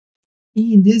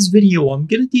In this video, I'm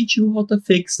gonna teach you how to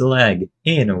fix lag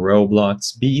in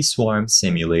Roblox Bee Swarm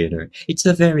Simulator. It's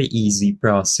a very easy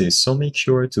process, so make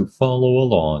sure to follow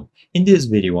along. In this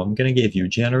video, I'm gonna give you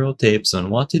general tips on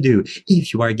what to do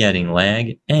if you are getting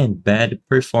lag and bad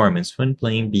performance when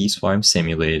playing Bee Swarm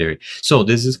Simulator. So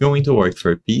this is going to work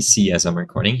for PC as I'm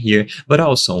recording here, but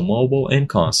also mobile and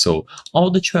console.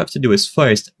 All that you have to do is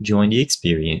first join the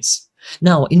experience.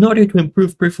 Now, in order to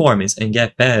improve performance and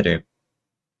get better,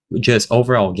 just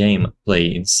overall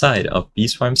gameplay inside of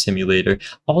Beast Farm Simulator,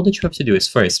 all that you have to do is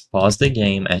first pause the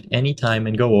game at any time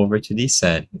and go over to these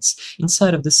settings.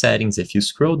 Inside of the settings, if you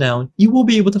scroll down, you will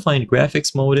be able to find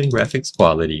graphics mode and graphics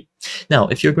quality. Now,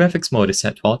 if your graphics mode is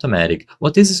set to automatic,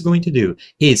 what this is going to do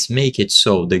is make it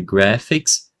so the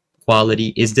graphics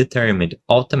quality is determined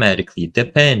automatically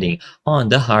depending on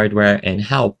the hardware and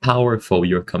how powerful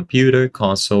your computer,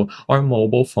 console, or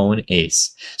mobile phone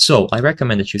is. So I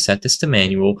recommend that you set this to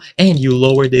manual and you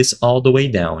lower this all the way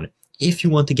down. If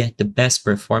you want to get the best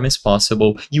performance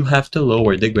possible, you have to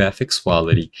lower the graphics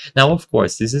quality. Now, of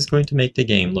course, this is going to make the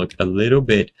game look a little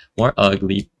bit more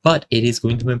ugly, but it is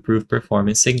going to improve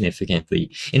performance significantly.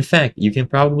 In fact, you can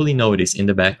probably notice in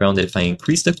the background that if I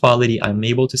increase the quality, I'm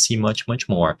able to see much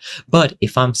more. But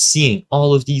if I'm seeing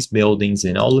all of these buildings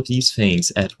and all of these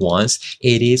things at once,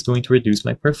 it is going to reduce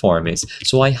my performance.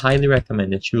 So I highly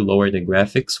recommend that you lower the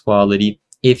graphics quality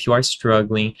if you are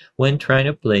struggling when trying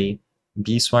to play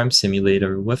Bee Swarm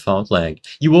Simulator without lag.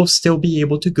 You will still be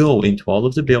able to go into all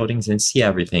of the buildings and see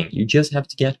everything. You just have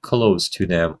to get close to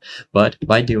them. But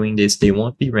by doing this, they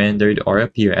won't be rendered or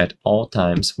appear at all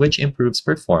times, which improves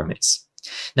performance.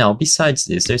 Now, besides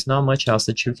this, there's not much else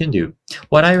that you can do.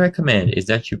 What I recommend is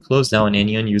that you close down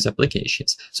any unused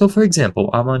applications. So for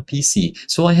example, I'm on PC,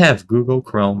 so I have Google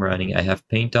Chrome running, I have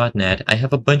Paint.net, I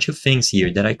have a bunch of things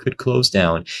here that I could close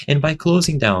down. And by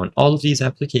closing down all of these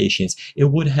applications, it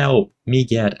would help me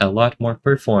get a lot more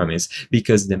performance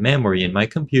because the memory in my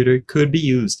computer could be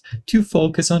used to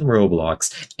focus on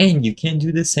Roblox. And you can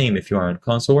do the same if you are on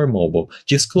console or mobile.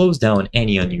 Just close down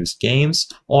any unused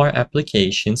games or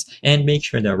applications and make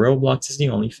sure that Roblox is the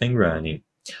only thing running.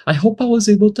 I hope I was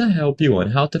able to help you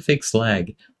on how to fix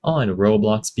lag on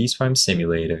Roblox Beast Farm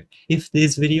Simulator. If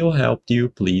this video helped you,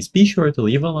 please be sure to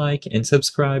leave a like and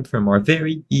subscribe for more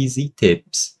very easy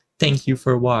tips. Thank you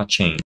for watching.